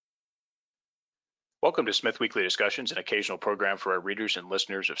Welcome to Smith Weekly Discussions, an occasional program for our readers and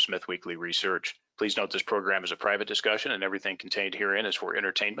listeners of Smith Weekly Research. Please note this program is a private discussion and everything contained herein is for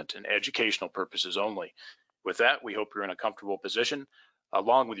entertainment and educational purposes only. With that, we hope you're in a comfortable position,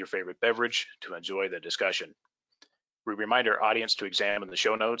 along with your favorite beverage, to enjoy the discussion. We remind our audience to examine the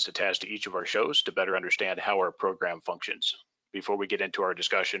show notes attached to each of our shows to better understand how our program functions. Before we get into our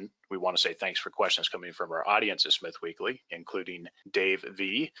discussion, we want to say thanks for questions coming from our audience at Smith Weekly, including Dave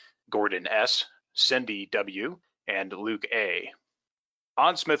V., Gordon S., Cindy W., and Luke A.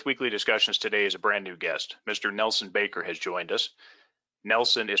 On Smith Weekly Discussions today is a brand new guest. Mr. Nelson Baker has joined us.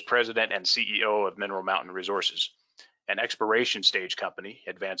 Nelson is president and CEO of Mineral Mountain Resources, an exploration stage company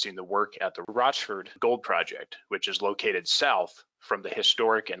advancing the work at the Rochford Gold Project, which is located south from the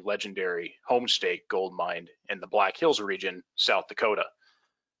historic and legendary Homestake gold mine in the Black Hills region, South Dakota.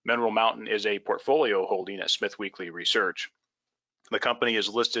 Mineral Mountain is a portfolio holding at Smith Weekly Research. The company is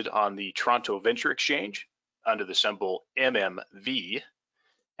listed on the Toronto Venture Exchange under the symbol MMV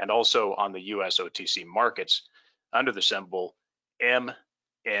and also on the US OTC markets under the symbol MNRLF.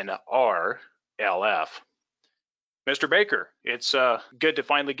 Mr. Baker, it's good to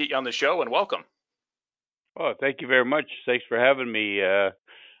finally get you on the show, and welcome. Oh, thank you very much. Thanks for having me. I'm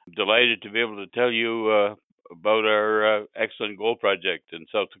delighted to be able to tell you about our excellent gold project in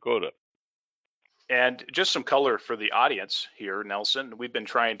South Dakota. And just some color for the audience here, Nelson. We've been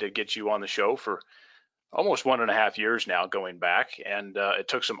trying to get you on the show for almost 1.5 years now, going back, and it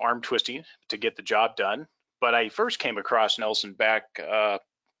took some arm twisting to get the job done. But I first came across Nelson back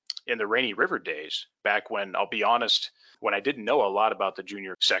in the Rainy River days, back when, I'll be honest, when I didn't know a lot about the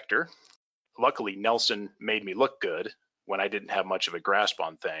junior sector. Luckily, Nelson made me look good when I didn't have much of a grasp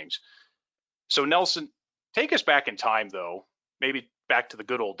on things. So Nelson, take us back in time, though, maybe back to the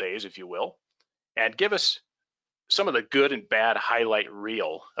good old days, if you will, and give us some of the good and bad highlight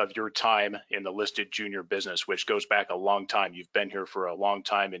reel of your time in the listed junior business, which goes back a long time. You've been here for a long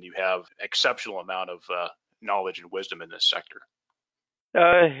time, and you have exceptional amount of knowledge and wisdom in this sector.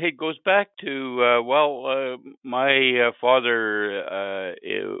 It goes back to, my father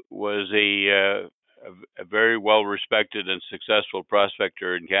was a very well-respected and successful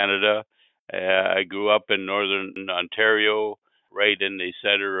prospector in Canada. I grew up in northern Ontario, right in the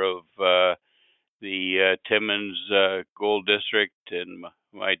center of the Timmins Gold District, and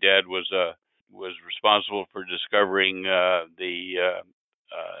my dad was responsible for discovering the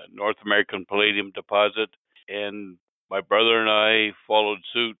North American Palladium deposit, and my brother and I followed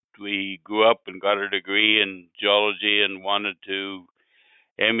suit. We grew up and got a degree in geology and wanted to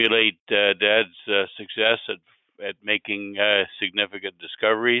emulate Dad's success at making significant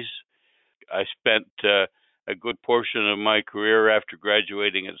discoveries. I spent a good portion of my career after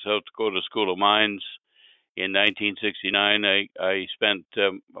graduating at South Dakota School of Mines in 1969. I spent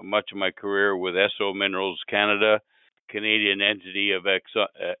much of my career with Esso Minerals Canada, Canadian entity of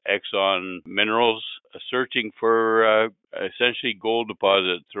Exxon Minerals, searching for essentially gold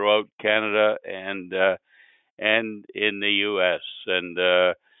deposits throughout Canada and in the U.S. And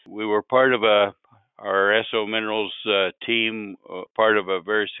we were part of our Esso Minerals team, part of a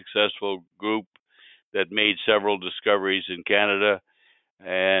very successful group that made several discoveries in Canada,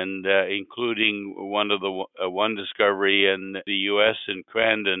 and including one discovery in the U.S. in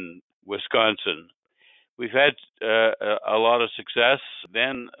Crandon, Wisconsin. We've had a lot of success.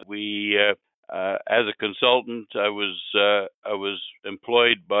 Then we, as a consultant, I was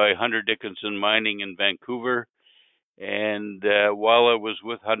employed by Hunter Dickinson Mining in Vancouver, and while I was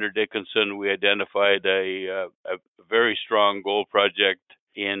with Hunter Dickinson, we identified a very strong gold project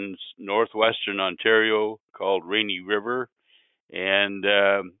in northwestern Ontario called Rainy River, and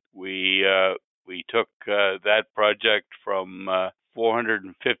we took that project from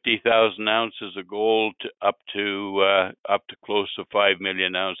 450,000 ounces of gold up to close to 5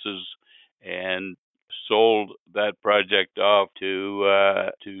 million ounces, and sold that project off to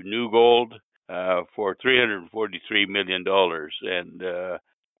New Gold for $343 million, and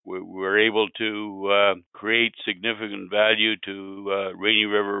we were able to create significant value to Rainy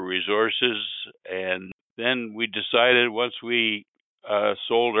River Resources. And then we decided, once we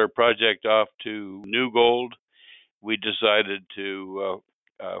sold our project off to New Gold, we decided to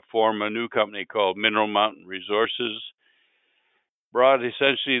form a new company called Mineral Mountain Resources. Brought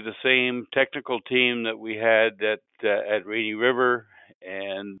essentially the same technical team that we had at Rainy River,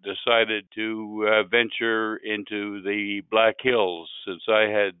 and decided to venture into the Black Hills. Since I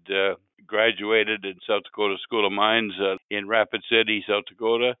had graduated in South Dakota School of Mines in Rapid City, South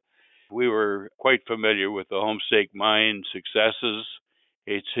Dakota, we were quite familiar with the Homestake mine successes,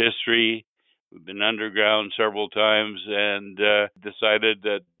 its history, We've been underground several times and decided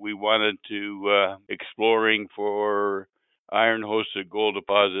that we wanted to exploring for iron-hosted gold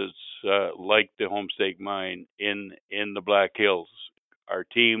deposits like the Homestake Mine in the Black Hills. Our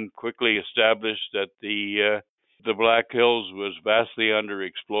team quickly established that the Black Hills was vastly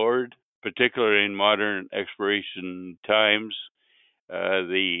underexplored, particularly in modern exploration times.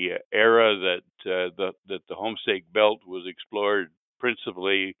 The era that the Homestake Belt was explored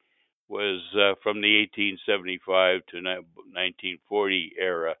principally was from the 1875 to 1940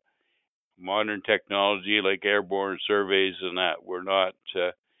 era. Modern technology like airborne surveys and that were not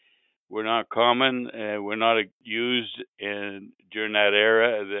common. Were not used during that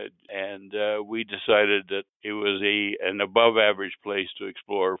era. And we decided that it was an above average place to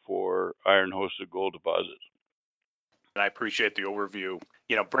explore for iron-hosted gold deposits. And I appreciate the overview.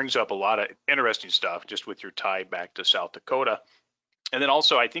 Brings up a lot of interesting stuff just with your tie back to South Dakota. And then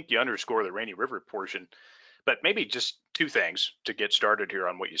also, I think you underscore the Rainy River portion, but maybe just two things to get started here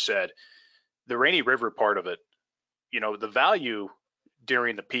on what you said. The Rainy River part of it, the value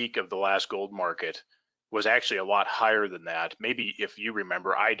during the peak of the last gold market was actually a lot higher than that. Maybe if you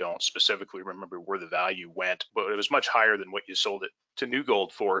remember, I don't specifically remember where the value went, but it was much higher than what you sold it to New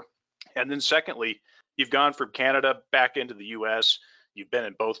Gold for. And then secondly, you've gone from Canada back into the US. You've been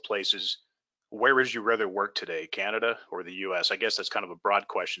in both places. Where would you rather work today, Canada or the US? I guess that's kind of a broad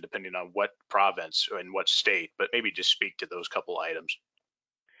question depending on what province and what state, but maybe just speak to those couple items.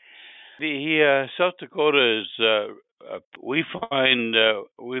 The South Dakota is we find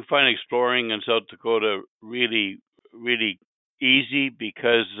exploring in South Dakota really easy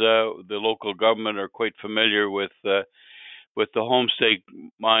because the local government are quite familiar with the Homestake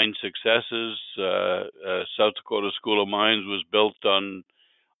Mine successes. South Dakota School of Mines was built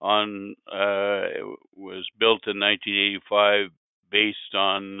was built in 1985 based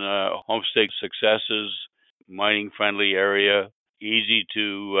on Homestake successes, mining friendly area, easy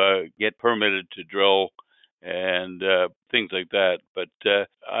to get permitted to drill, and things like that. But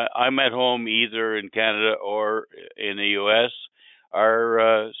I'm at home either in Canada or in the U.S.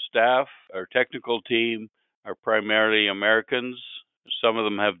 Our staff, our technical team, are primarily Americans. Some of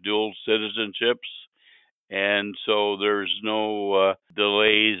them have dual citizenships, and so there's no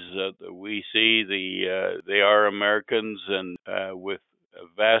delays that we see. They are Americans and with a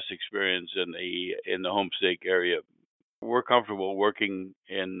vast experience in the Homestake area. We're comfortable working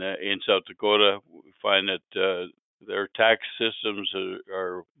in South Dakota. We find that their tax systems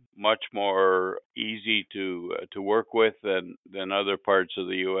are much more easy to work with than other parts of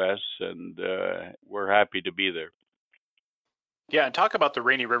the U.S., and we're happy to be there. Yeah, and talk about the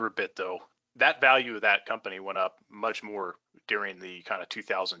Rainy River bit though. That value of that company went up much more during the kind of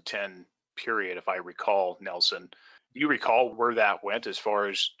 2010 period, if I recall, Nelson. Do you recall where that went as far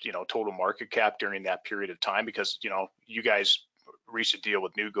as, total market cap during that period of time? Because, you guys reached a deal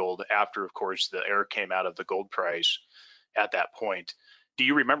with New Gold after, of course, the air came out of the gold price at that point. Do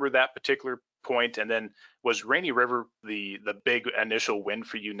you remember that particular point? And then was Rainy River the big initial win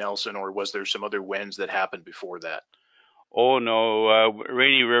for you, Nelson, or was there some other wins that happened before that? Oh no,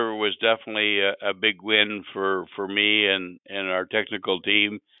 Rainy River was definitely a big win for me and our technical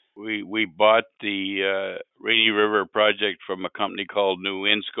team. We bought the Rainy River project from a company called New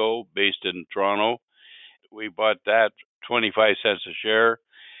Insco based in Toronto. We bought that 25 cents a share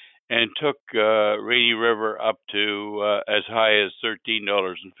and took Rainy River up to as high as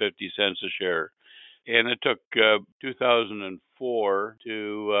 $13.50 a share. And it took 2004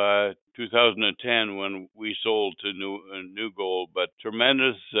 to 2010 when we sold to New Gold, but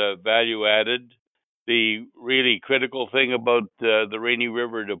tremendous value added. The really critical thing about the Rainy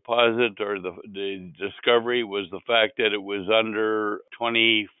River deposit or the discovery was the fact that it was under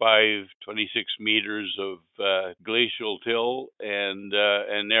 26 meters of glacial till and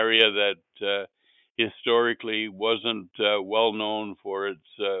an area that historically wasn't well known for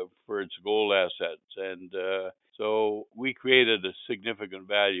its gold assets, and so we created a significant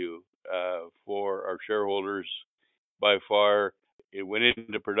value for our shareholders. By far, it went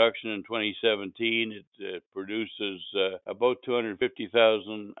into production in 2017. It produces about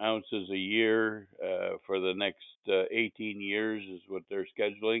 250,000 ounces a year for the next 18 years is what they're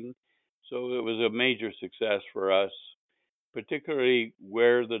scheduling. So it was a major success for us, particularly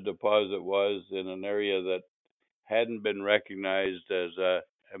where the deposit was in an area that hadn't been recognized as a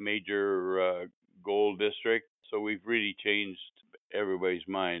major gold district. So we've really changed everybody's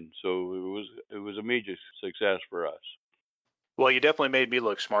mind. So it was a major success for us. Well, you definitely made me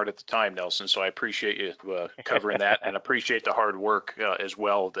look smart at the time, Nelson. So I appreciate you covering that and appreciate the hard work as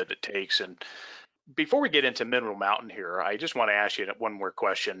well that it takes. And Before we get into Mineral Mountain here, I just want to ask you one more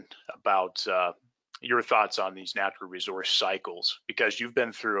question about your thoughts on these natural resource cycles, because you've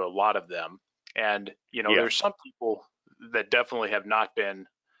been through a lot of them. And, Yeah. there's some people that definitely have not been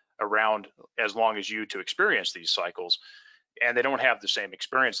around as long as you to experience these cycles, and they don't have the same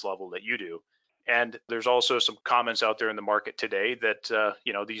experience level that you do. And there's also some comments out there in the market today that,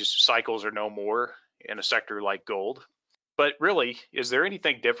 these cycles are no more in a sector like gold. But really, is there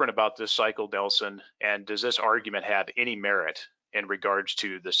anything different about this cycle, Nelson? And does this argument have any merit in regards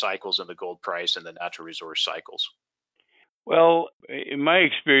to the cycles in the gold price and the natural resource cycles? Well, in my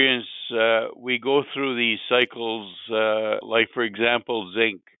experience, we go through these cycles, like, for example,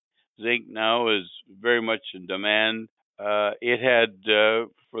 zinc. Zinc now is very much in demand. It had,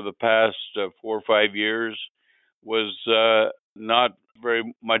 for the past 4 or 5 years, was not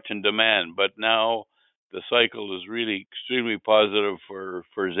very much in demand, but now the cycle is really extremely positive for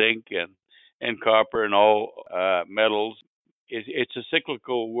zinc and copper and all metals. It's a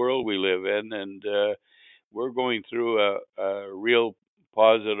cyclical world we live in, and we're going through a real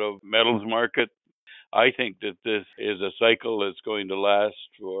positive metals market. I think that this is a cycle that's going to last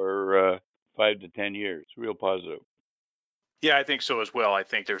for 5 to 10 years. Real positive. Yeah, I think so as well. I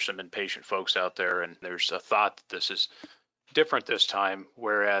think there's some impatient folks out there, and there's a thought that this is different this time.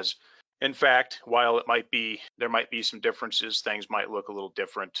 Whereas, in fact, while there might be some differences, things might look a little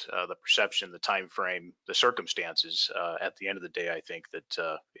different. The perception, the time frame, the circumstances. At the end of the day, I think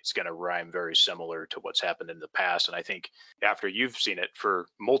that it's going to rhyme very similar to what's happened in the past. And I think after you've seen it for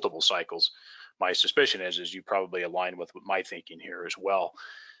multiple cycles, my suspicion is you probably align with my thinking here as well.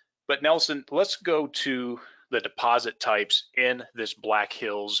 But Nelson, let's go to the deposit types in this Black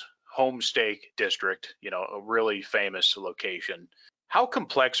Hills Homestake district, a really famous location. How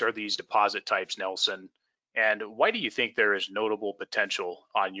complex are these deposit types, Nelson? And why do you think there is notable potential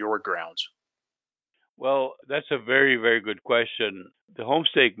on your grounds? Well, that's a very, very good question. The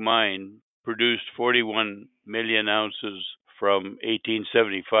Homestake mine produced 41 million ounces from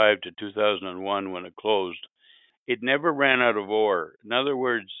 1875 to 2001 when it closed. It never ran out of ore. In other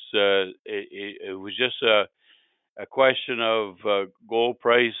words, it was just a question of gold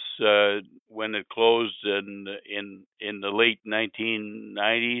price when it closed in the late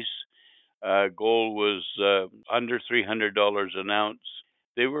 1990s. Gold was under $300 an ounce.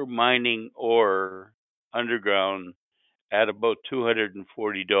 They were mining ore underground at about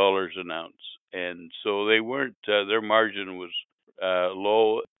 $240 an ounce, and so they weren't. Their margin was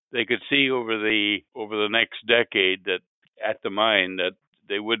low. They could see over the next decade that at the mine that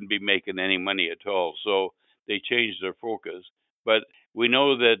they wouldn't be making any money at all. So they changed their focus. But we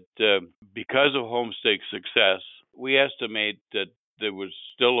know that because of Homestake's success, we estimate that there was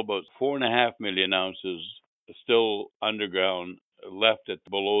still about 4.5 million ounces still underground left at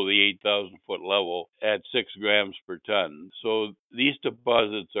below the 8,000-foot level at 6 grams per ton. So these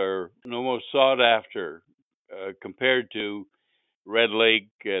deposits are most sought after compared to Red Lake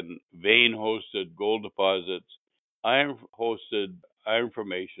and vein hosted gold deposits. Iron hosted iron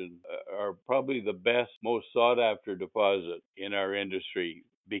formation are probably the best, most sought after deposit in our industry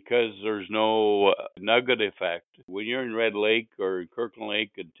because there's no nugget effect. When you're in Red Lake or Kirkland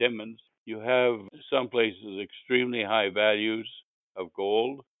Lake and Timmins, you have some places extremely high values of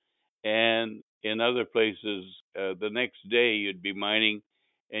gold, and in other places, the next day you'd be mining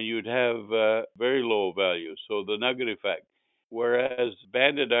and you'd have very low value. So the nugget effect. Whereas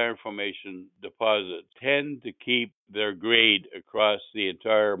banded iron formation deposits tend to keep their grade across the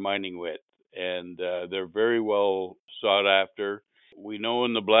entire mining width, and they're very well sought after. We know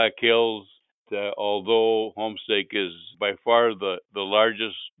in the Black Hills that although Homestake is by far the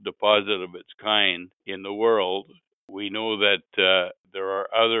largest deposit of its kind in the world, we know that there are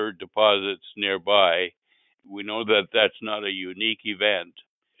other deposits nearby. We know that that's not a unique event.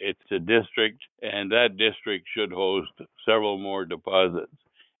 It's a district, and that district should host several more deposits.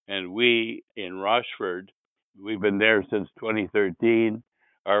 And we in Rochford, we've been there since 2013.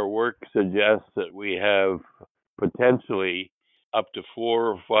 Our work suggests that we have potentially up to 4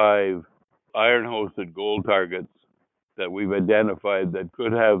 or 5 iron hosted gold targets that we've identified that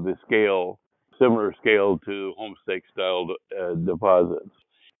could have the scale, similar scale to Homestake style deposits.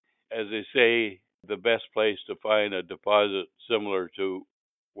 As they say, the best place to find a deposit similar to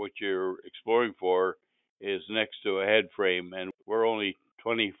what you're exploring for is next to a head frame, and we're only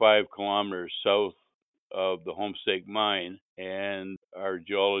 25 kilometers south of the Homestake mine, and our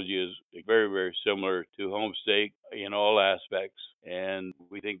geology is very, very similar to Homestake in all aspects. And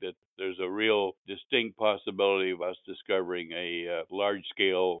we think that there's a real distinct possibility of us discovering a large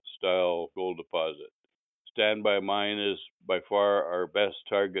scale style gold deposit. Standby Mine is by far our best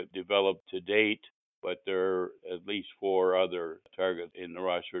target developed to date. but there are at least 4 other targets in the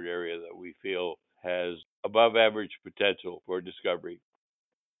Rochford area that we feel has above average potential for discovery.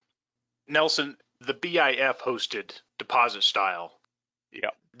 Nelson, the BIF hosted deposit style. Yeah.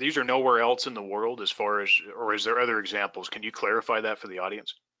 These are nowhere else in the world as far as, or is there other examples? Can you clarify that for the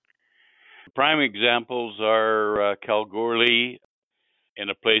audience? Prime examples are Kalgoorlie in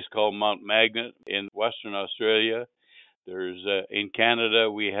a place called Mount Magnet in Western Australia. There's in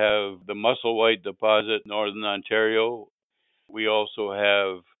Canada, we have the Musselwhite deposit, Northern Ontario. We also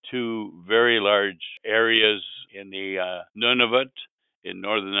have 2 very large areas in the Nunavut in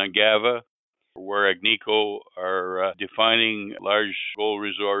Northern Angava, where Agnico are defining large gold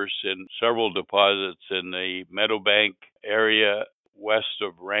resource in several deposits in the Meadowbank area west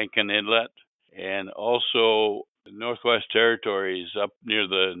of Rankin Inlet, and also the Northwest Territories up near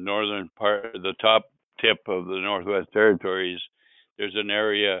the northern part, the top tip of the Northwest Territories. There's an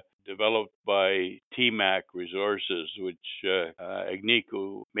area developed by TMAC Resources, which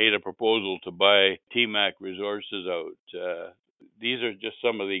Agnico made a proposal to buy TMAC Resources out. These are just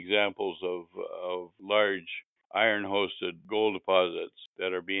some of the examples of large iron-hosted gold deposits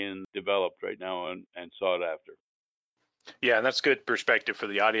that are being developed right now and sought after. Yeah, and that's good perspective for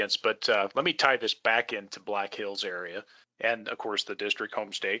the audience. But let me tie this back into Black Hills area and, of course, the district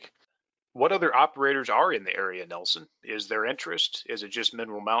home stake. What other operators are in the area, Nelson? Is there interest? Is it just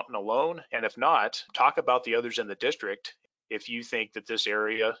Mineral Mountain alone? And if not, talk about the others in the district if you think that this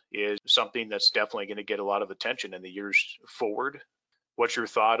area is something that's definitely going to get a lot of attention in the years forward. What's your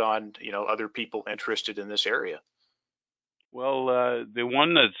thought on, other people interested in this area? Well, the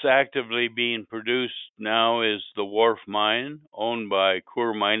one that's actively being produced now is the Wharf Mine, owned by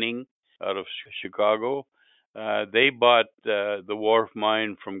Coeur Mining out of Chicago. They bought the Wharf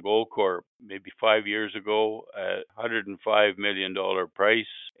Mine from Goldcorp maybe 5 years ago at $105 million price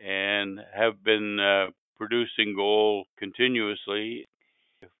and have been producing gold continuously.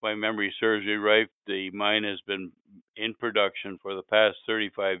 If my memory serves me right, the mine has been in production for the past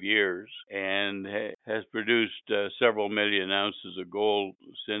 35 years and has produced several million ounces of gold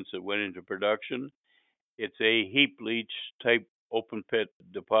since it went into production. It's a heap leach type open pit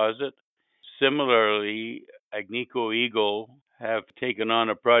deposit. Similarly, Agnico Eagle have taken on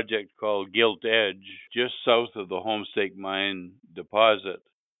a project called Gilt Edge just south of the Homestake Mine deposit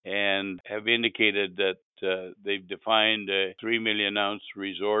and have indicated that they've defined a 3 million ounce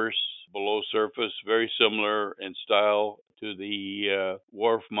resource below surface, very similar in style to the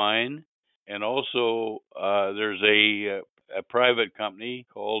Wharf Mine. And also, there's a private company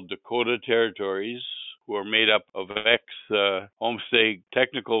called Dakota Territories, who are made up of ex-Homestake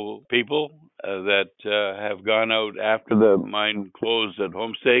technical people that have gone out after the mine closed at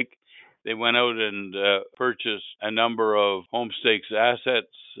Homestake. They went out and purchased a number of Homestake's assets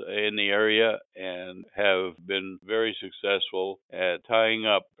in the area and have been very successful at tying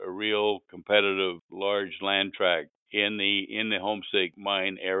up a real competitive large land tract in the Homestake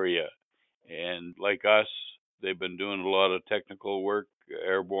mine area. And like us, they've been doing a lot of technical work,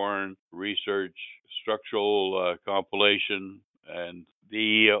 airborne research, structural compilation, and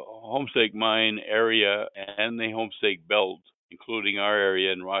the Homestake mine area and the Homestake belt, including our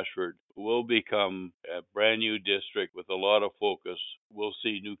area in Rochford, will become a brand new district with a lot of focus. We'll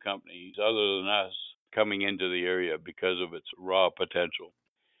see new companies other than us coming into the area because of its raw potential.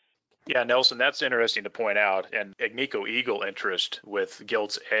 Yeah, Nelson, that's interesting to point out. And Agnico Eagle interest with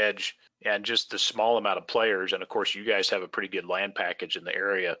Gilt's Edge and just the small amount of players. And of course, you guys have a pretty good land package in the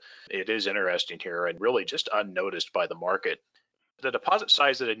area. It is interesting here and really just unnoticed by the market. The deposit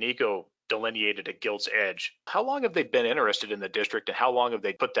size that Agnico delineated at Gilt's Edge, how long have they been interested in the district and how long have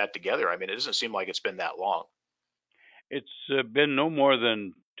they put that together? I mean, it doesn't seem like it's been that long. It's been no more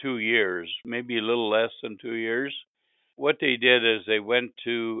than 2 years, maybe a little less than 2 years. What they did is they went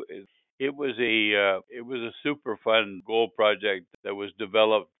to it was a super fun gold project that was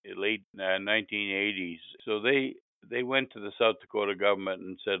developed in late 1980s. So they went to the South Dakota government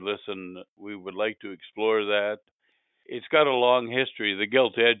and said, "Listen, we would like to explore that." It's got a long history. The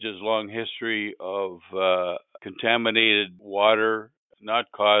Gilt Edge has a long history of contaminated water,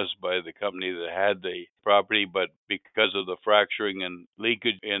 not caused by the company that had the property, but because of the fracturing and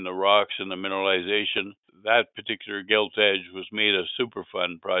leakage in the rocks and the mineralization. That particular Gilt Edge was made a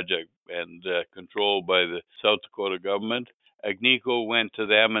Superfund project and controlled by the South Dakota government. Agnico went to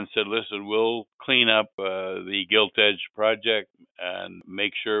them and said, "Listen, we'll clean up the Gilt Edge project and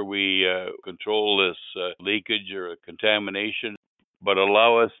make sure we control this leakage or contamination, but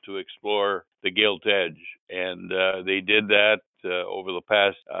allow us to explore the Gilt Edge." And they did that over the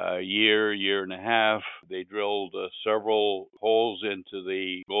past year and a half. They drilled several holes into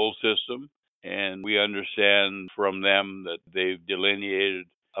the gold system. and we understand from them that they've delineated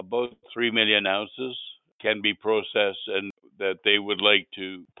about 3 million ounces can be processed and that they would like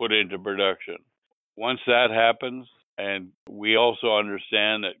to put into production. Once that happens, and we also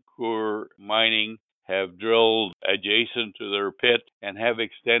understand that Coeur Mining have drilled adjacent to their pit and have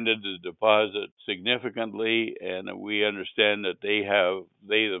extended the deposit significantly, and we understand that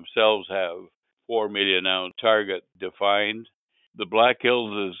they themselves have 4 million ounce target defined. The Black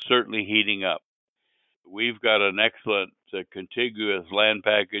Hills is certainly heating up. We've got an excellent contiguous land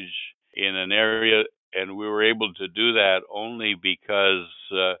package in an area, and we were able to do that only because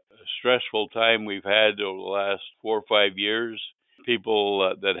a stressful time we've had over the last 4 or 5 years.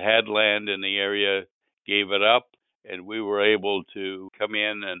 People that had land in the area gave it up, and we were able to come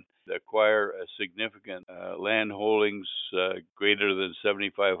in and acquire a significant land holdings greater than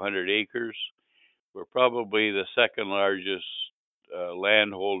 7,500 acres. We're probably the second largest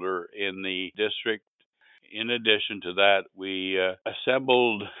landholder in the district. In addition to that, we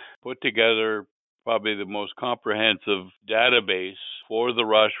put together probably the most comprehensive database for the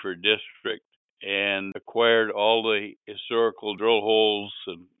Rochford district and acquired all the historical drill holes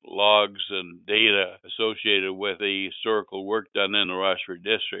and logs and data associated with the historical work done in the Rochford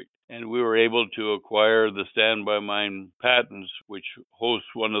district. And we were able to acquire the Standby Mine patents, which hosts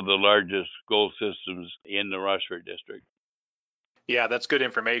one of the largest gold systems in the Rochford district. Yeah, that's good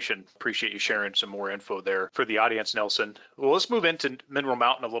information. Appreciate you sharing some more info there for the audience, Nelson. Well, let's move into Mineral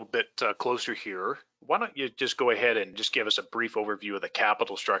Mountain a little bit closer here. Why don't you just go ahead and just give us a brief overview of the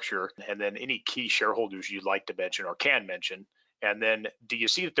capital structure and then any key shareholders you'd like to mention or can mention. And then do you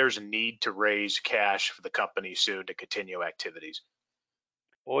see that there's a need to raise cash for the company soon to continue activities?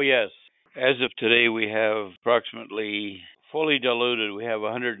 Oh, yes. As of today, we have approximately fully diluted, we have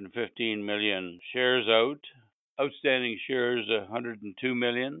 115 million shares out. Outstanding shares, 102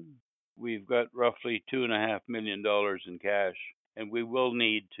 million. We've got roughly $2.5 million in cash, and we will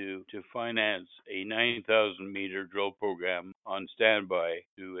need to finance a 9,000 meter drill program on standby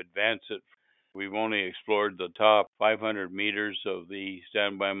to advance it. We've only explored the top 500 meters of the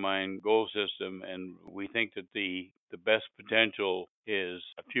Standby Mine gold system, and we think that the best potential is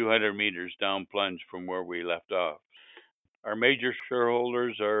a few hundred meters down plunge from where we left off. Our major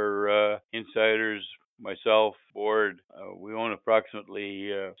shareholders are insiders, myself, board. We own approximately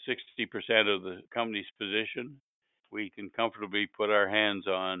 60% of the company's position. We can comfortably put our hands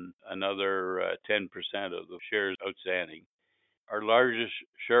on another 10% of the shares outstanding. Our largest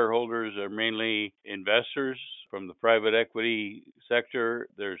shareholders are mainly investors from the private equity sector.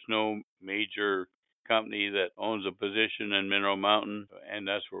 There's no major company that owns a position in Mineral Mountain, and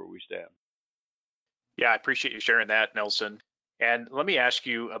that's where we stand. Yeah, I appreciate you sharing that, Nelson. And let me ask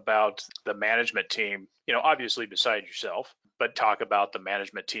you about the management team, obviously beside yourself, but talk about the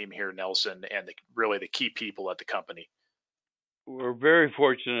management team here, Nelson, and really the key people at the company. We're very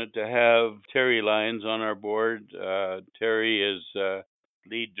fortunate to have Terry Lyons on our board. Terry is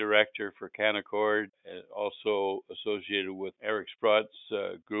lead director for Canaccord, also associated with Eric Sprott's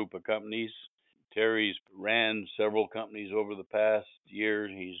group of companies. Terry's ran several companies over the past year.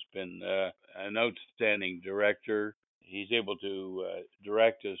 He's been an outstanding director. He's able to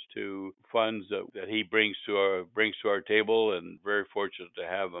direct us to funds that he brings to our table, and very fortunate to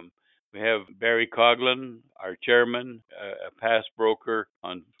have him. We have Barry Coughlin, our chairman, a past broker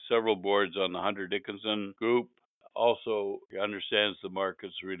on several boards on the Hunter Dickinson Group. Also understands the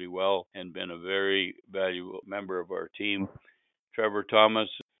markets really well and been a very valuable member of our team. Trevor Thomas,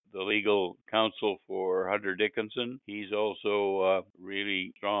 the legal counsel for Hunter Dickinson. He's also a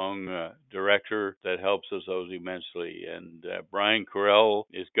really strong director that helps us out immensely. And Brian Correll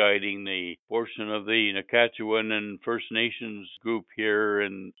is guiding the portion of the Nacatchewan First Nations group here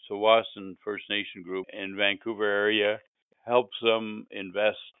in Tsawwassen First Nation group in Vancouver area. Helps them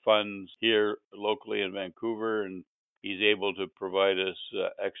invest funds here locally in Vancouver, and he's able to provide us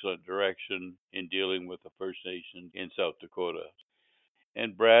excellent direction in dealing with the First Nation in South Dakota.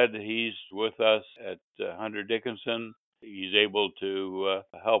 And Brad, he's with us at Hunter Dickinson. He's able to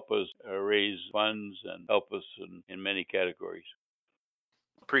help us raise funds and help us in many categories.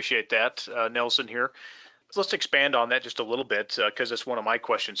 Appreciate that, Nelson here. Let's expand on that just a little bit because it's one of my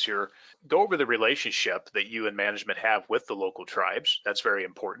questions here. Go over the relationship that you and management have with the local tribes. That's very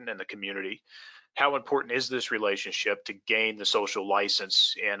important in the community. How important is this relationship to gain the social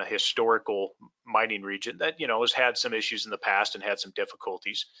license in a historical mining region that, has had some issues in the past and had some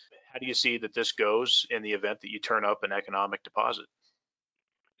difficulties? How do you see that this goes in the event that you turn up an economic deposit?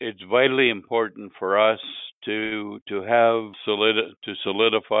 It's vitally important for us to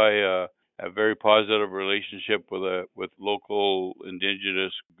solidify a very positive relationship with local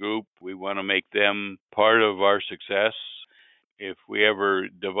indigenous group. We want to make them part of our success. If we ever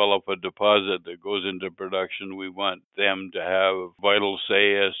develop a deposit that goes into production, we want them to have vital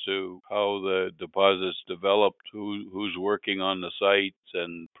say as to how the deposit's developed, who's working on the sites,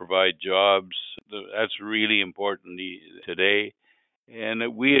 and provide jobs. That's really important today.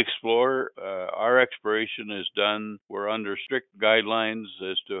 And we explore. Our exploration is done. We're under strict guidelines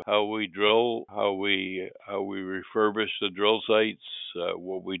as to how we drill, how we refurbish the drill sites,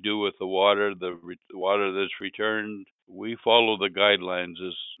 what we do with the water, the water that's returned. We follow the guidelines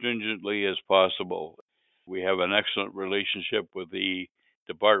as stringently as possible. We have an excellent relationship with the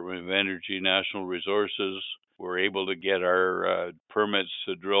Department of Energy Natural Resources. We're able to get our permits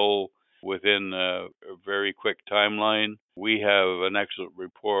to drill within a very quick timeline. We have an excellent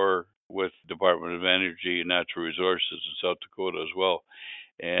rapport with Department of Energy and Natural Resources in South Dakota as well.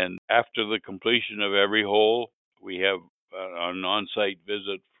 And after the completion of every hole, we have an on-site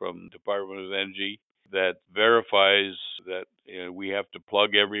visit from Department of Energy that verifies that we have to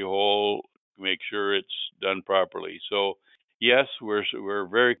plug every hole, make sure it's done properly. So yes, we're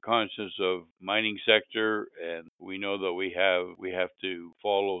very conscious of mining sector, and we know that we have to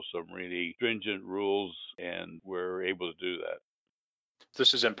follow some really stringent rules, and we're able to do that.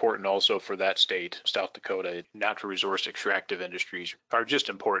 This is important also for that state, South Dakota. Natural resource extractive industries are just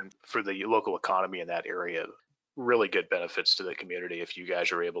important for the local economy in that area. Really good benefits to the community if you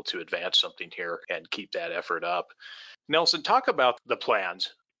guys are able to advance something here and keep that effort up. Nelson, talk about the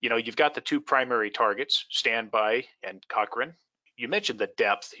plans. You've got the two primary targets, Standby and Cochrane. You mentioned the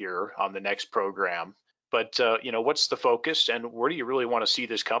depth here on the next program, but what's the focus and where do you really want to see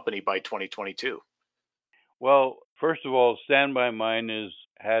this company by 2022? Well, first of all, Standby Mine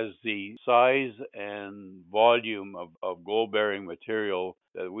has the size and volume of gold-bearing material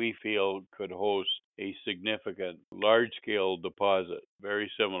that we feel could host a significant large-scale deposit, very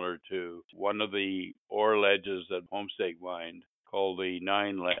similar to one of the ore ledges that Homestake mined called the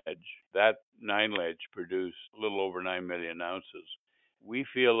 9 ledge. That 9 ledge produced a little over 9 million ounces. We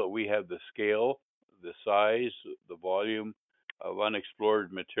feel that we have the scale, the size, the volume of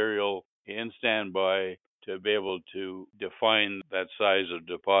unexplored material in Standby to be able to define that size of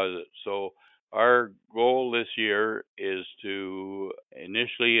deposit. So our goal this year is to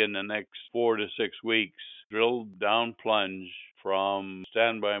initially in the next 4 to 6 weeks drill down plunge from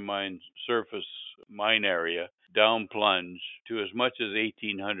Standby Mine surface mine area down plunge to as much as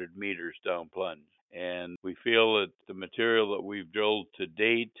 1,800 meters down plunge. And we feel that the material that we've drilled to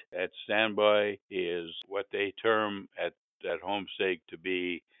date at Standby is what they term at Homestake to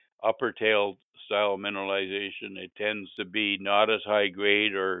be upper tail style mineralization. It tends to be not as high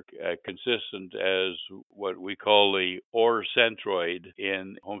grade or consistent as what we call the ore centroid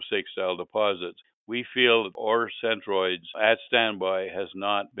in Homestake style deposits. We feel that ore centroids at Standby has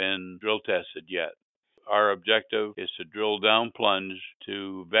not been drill tested yet. Our objective is to drill down plunge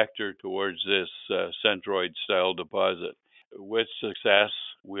to vector towards this centroid style deposit. With success,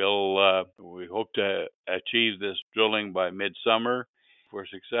 we hope to achieve this drilling by midsummer. If we're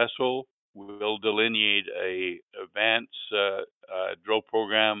successful, we'll delineate a advanced drill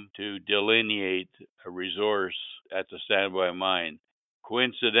program to delineate a resource at the Standby mine.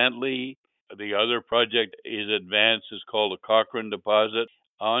 Coincidentally, the other project is advanced. It's called the Cochrane deposit.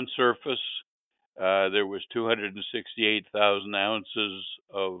 On surface, there was 268,000 ounces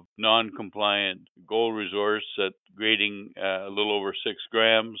of non-compliant gold resource at grading a little over 6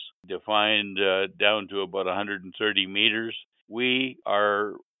 grams, defined down to about 130 meters. We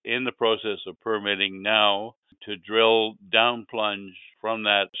are in the process of permitting now to drill down plunge from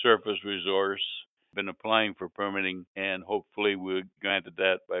that surface resource. Been applying for permitting and hopefully we'll granted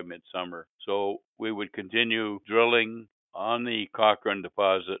that by midsummer. So we would continue drilling on the Cochrane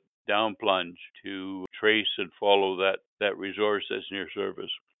deposit down plunge to trace and follow that resource that's near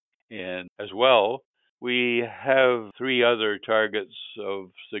surface. And as well, we have 3 other targets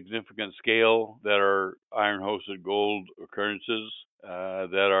of significant scale that are iron-hosted gold occurrences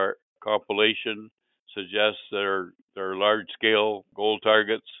that our compilation suggests they're large-scale gold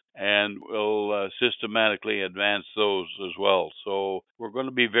targets, and we'll systematically advance those as well. So we're going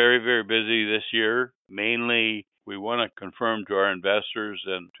to be very, very busy this year. Mainly, we want to confirm to our investors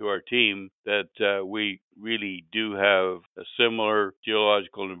and to our team that we really do have a similar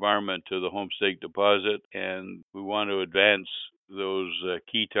geological environment to the Homestake deposit, and we want to advance those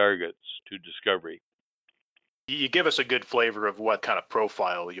key targets to discovery. You give us a good flavor of what kind of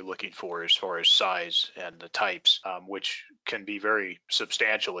profile you're looking for as far as size and the types, which can be very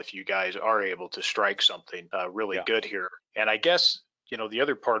substantial if you guys are able to strike something really good here. And I guess, The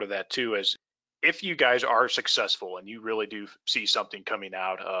other part of that too is if you guys are successful and you really do see something coming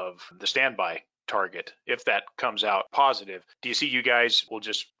out of the standby target, if that comes out positive, do you see you guys will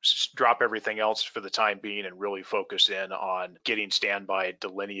just drop everything else for the time being and really focus in on getting standby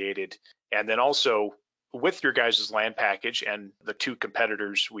delineated? And then also with your guys' land package and the two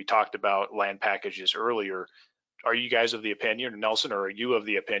competitors we talked about land packages earlier, are you guys of the opinion, Nelson, or are you of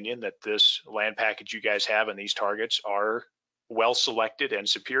the opinion that this land package you guys have and these targets are well selected and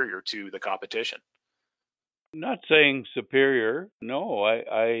superior to the competition? Not saying superior. No,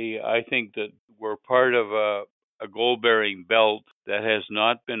 I think that we're part of a gold-bearing belt that has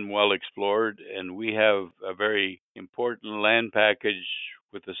not been well explored, and we have a very important land package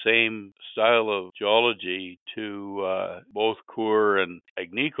with the same style of geology to both Coeur and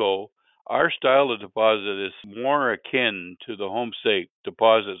Agnico. Our style of deposit is more akin to the Homestake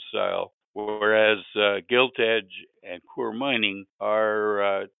deposit style, whereas Gilt Edge and Coeur Mining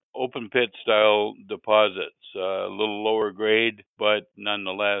are open pit style deposits, a little lower grade, but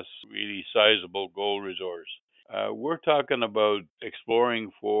nonetheless really sizable gold resource. We're talking about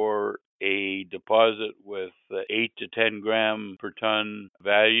exploring for a deposit with 8 to 10 gram per ton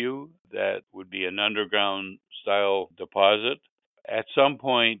value that would be an underground style deposit. At some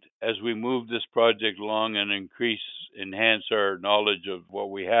point, as we move this project along and enhance our knowledge of what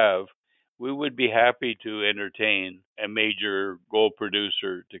we have, we would be happy to entertain a major gold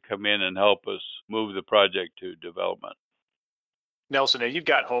producer to come in and help us move the project to development. Nelson, and you've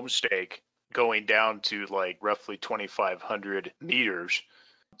got Homestake going down to like roughly 2,500 meters.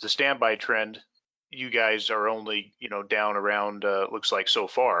 The standby trend, you guys are only, down around, looks like so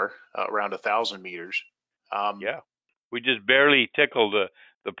far, around 1,000 meters. Yeah, we just barely tickled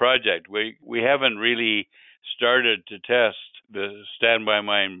the project. We haven't really started to test the Standby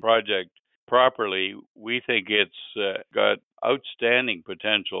Mine project properly. We think it's got outstanding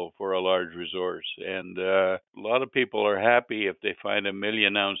potential for a large resource, and a lot of people are happy if they find a 1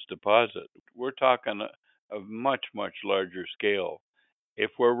 million ounce deposit. We're talking a much, much larger scale.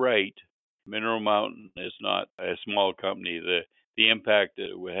 If we're right, Mineral Mountain is not a small company. The impact that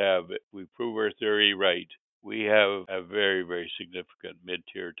it would have, if we prove our theory right, we have a very, very significant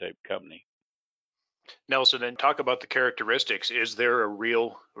mid-tier type company. Nelson, and talk about the characteristics. Is there a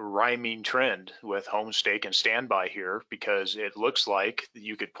real rhyming trend with Homestake and Standby here? Because it looks like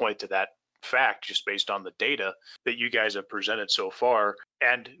you could point to that fact just based on the data that you guys have presented so far.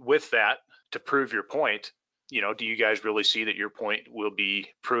 And with that, to prove your point, do you guys really see that your point will be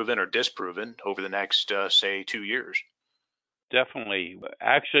proven or disproven over the next, say, 2 years? Definitely.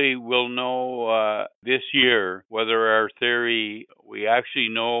 Actually, we'll know this year whether our theory, we actually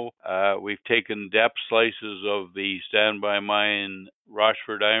know we've taken depth slices of the Standby Mine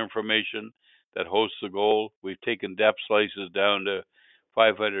Rochford Iron Formation that hosts the gold. We've taken depth slices down to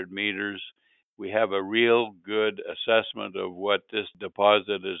 500 meters. We have a real good assessment of what this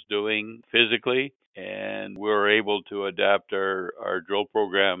deposit is doing physically, and we're able to adapt our drill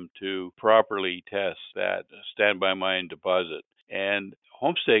program to properly test that Standby Mine deposit. And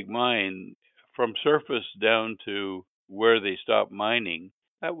Homestake Mine, from surface down to where they stopped mining,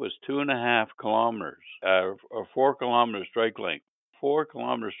 that was 2.5 kilometers, or 4 kilometer strike length. 4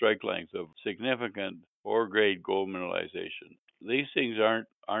 kilometer strike length of significant ore grade gold mineralization. These things aren't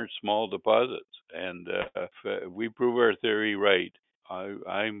small deposits, and if we prove our theory right,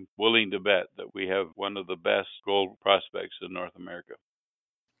 I'm willing to bet that we have one of the best gold prospects in North America.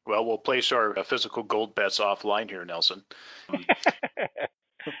 Well, we'll place our physical gold bets offline here, Nelson.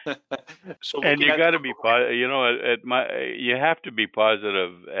 So, and you got to be, you have to be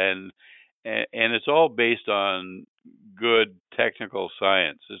positive, and it's all based on good technical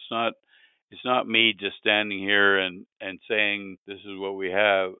science. It's not me just standing here and saying this is what we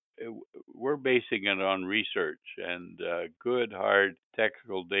have. We're basing it on research and good, hard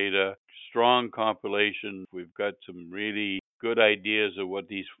technical data, strong compilation. We've got some really good ideas of what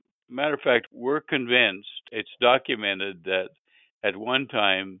these. Matter of fact, we're convinced, it's documented that at one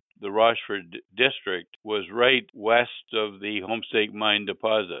time the Rochford district was right west of the Homestake Mine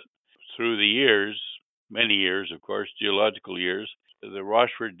deposit. Through the years, many years, of course, geological years, the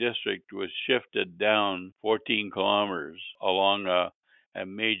Rochford district was shifted down 14 kilometers along a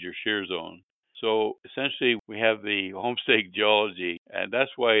major shear zone. So essentially, we have the Homestake geology, and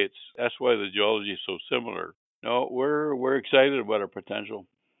that's why the geology is so similar. No, we're excited about our potential.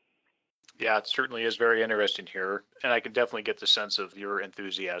 Yeah, it certainly is very interesting here, and I can definitely get the sense of your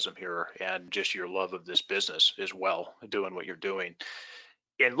enthusiasm here and just your love of this business as well, doing what you're doing.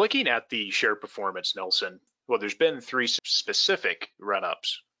 And looking at the share performance, Nelson, well, there's been 3 specific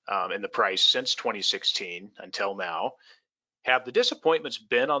run-ups in the price since 2016 until now. Have the disappointments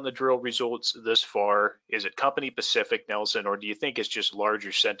been on the drill results this far? Is it company specific, Nelson, or do you think it's just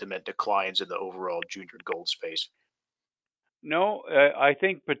larger sentiment declines in the overall junior gold space? No, I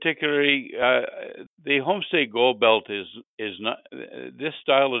think particularly the Homestake Gold Belt is not this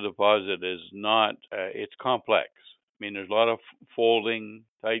style of deposit is not it's complex. I mean, there's a lot of folding,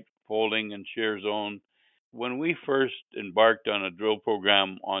 tight folding, and shear zone. When we first embarked on a drill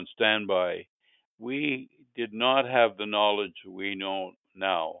program on standby, we did not have the knowledge we know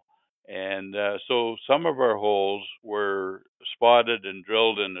now, and so some of our holes were spotted and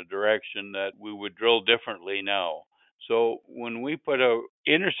drilled in a direction that we would drill differently now. So when we put out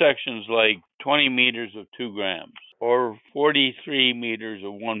intersections like 20 meters of 2 grams or 43 meters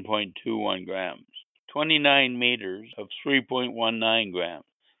of 1.21 grams, 29 meters of 3.19 grams,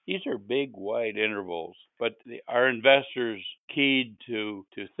 these are big, wide intervals, but our investors keyed to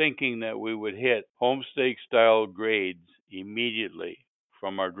thinking that we would hit homestake style grades immediately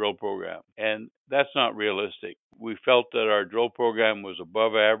from our drill program. And that's not realistic. We felt that our drill program was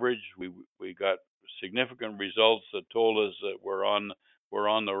above average. We got significant results that told us that we're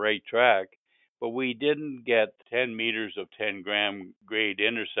on the right track, but we didn't get 10 meters of 10-gram grade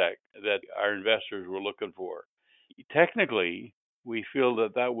intersect that our investors were looking for. Technically, we feel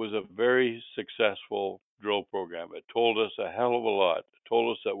that that was a very successful drill program. It told us a hell of a lot. It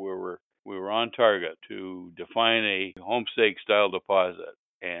told us that we were on target to define a homestake style deposit,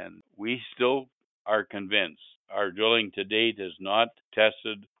 and we still are convinced our drilling to date has not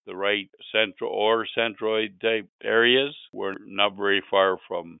tested the right central or centroid type areas. We're not very far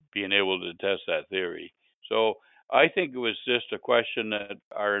from being able to test that theory. So I think it was just a question that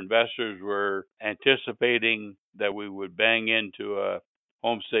our investors were anticipating that we would bang into a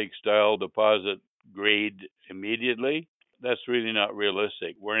homestake style deposit grade immediately. That's really not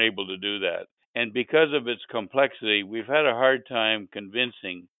realistic. We're unable to do that. And because of its complexity, we've had a hard time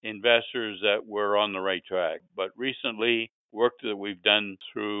convincing investors that we're on the right track. But recently, work that we've done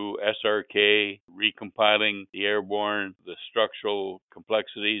through SRK, recompiling the airborne, the structural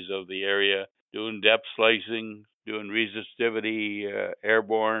complexities of the area, doing depth slicing, doing resistivity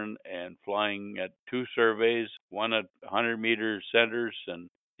airborne, and flying at 2 surveys, one at 100-meter centers and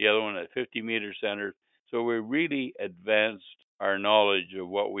the other one at 50-meter centers. So we really advanced our knowledge of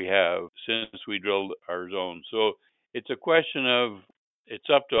what we have since we drilled our zone. So it's a question of it's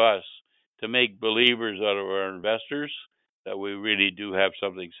up to us to make believers out of our investors that we really do have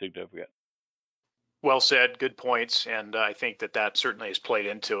something significant. Well said, good points, and I think that certainly has played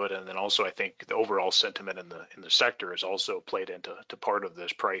into it. And then also, I think the overall sentiment in the sector has also played into part of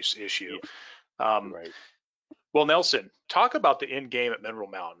this price issue. Right. Well, Nelson, talk about the end game at Mineral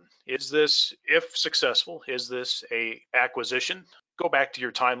Mountain. Is this, if successful, is this a acquisition? Go back to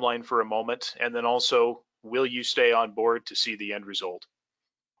your timeline for a moment, and then also, will you stay on board to see the end result?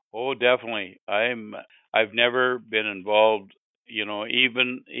 Oh, definitely. I've never been involved,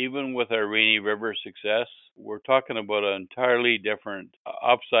 even with our Rainy River success, we're talking about an entirely different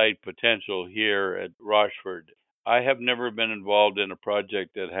upside potential here at Rochford. I have never been involved in a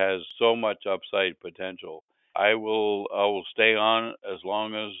project that has so much upside potential. I will stay on as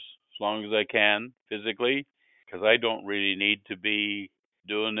long as I can physically because I don't really need to be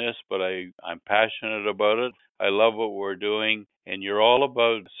doing this, but I'm passionate about it. I love what we're doing, and you're all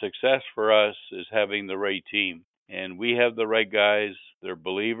about success for us is having the right team. And we have the right guys. They're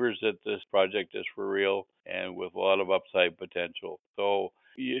believers that this project is for real and with a lot of upside potential. So,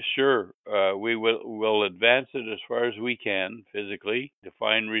 yeah, sure, we'll advance it as far as we can physically,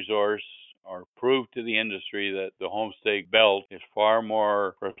 define resource, or prove to the industry that the Homestake Belt is far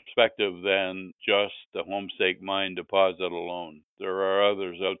more prospective than just the Homestake Mine deposit alone. There are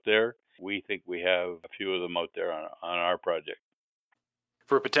others out there. We think we have a few of them out there on our project.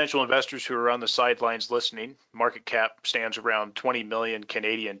 For potential investors who are on the sidelines listening, market cap stands around 20 million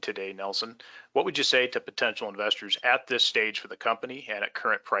Canadian today, Nelson. What would you say to potential investors at this stage for the company and at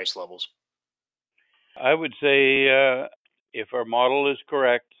current price levels? I would say if our model is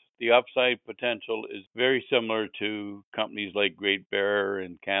correct, the upside potential is very similar to companies like Great Bear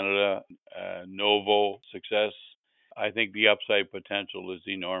in Canada, Novo Success. I think the upside potential is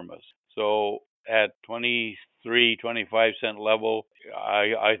enormous. So at 23, 25-cent level,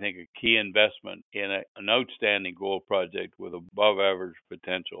 I think a key investment in an outstanding gold project with above average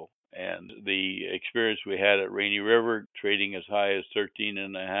potential. And the experience we had at Rainy River, trading as high as 13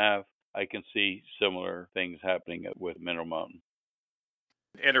 and a half, I can see similar things happening with Mineral Mountain.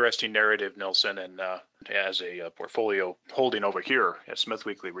 interesting narrative, Nilsen, and as a portfolio holding over here at Smith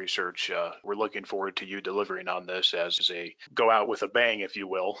Weekly Research, we're looking forward to you delivering on this as a go out with a bang, if you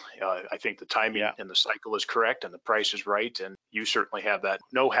will. I think the timing and the cycle is correct and the price is right, and you certainly have that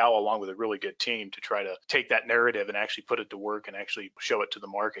know-how along with a really good team to try to take that narrative and actually put it to work and actually show it to the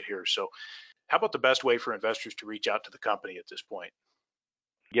market here. So how about the best way for investors to reach out to the company at this point?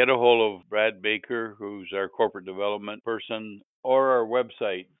 Get a hold of Brad Baker, who's our corporate development person, or our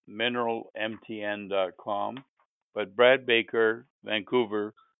website, mineralmtn.com. But Brad Baker,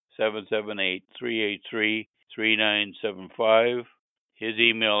 Vancouver, 778-383-3975. His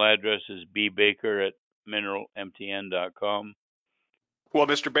email address is bbaker@mineralmtn.com. Well,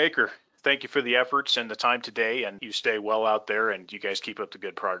 Mr. Baker, thank you for the efforts and the time today, and you stay well out there, and you guys keep up the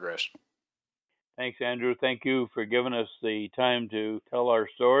good progress. Thanks, Andrew. Thank you for giving us the time to tell our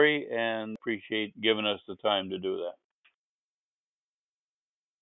story, and appreciate giving us the time to do that.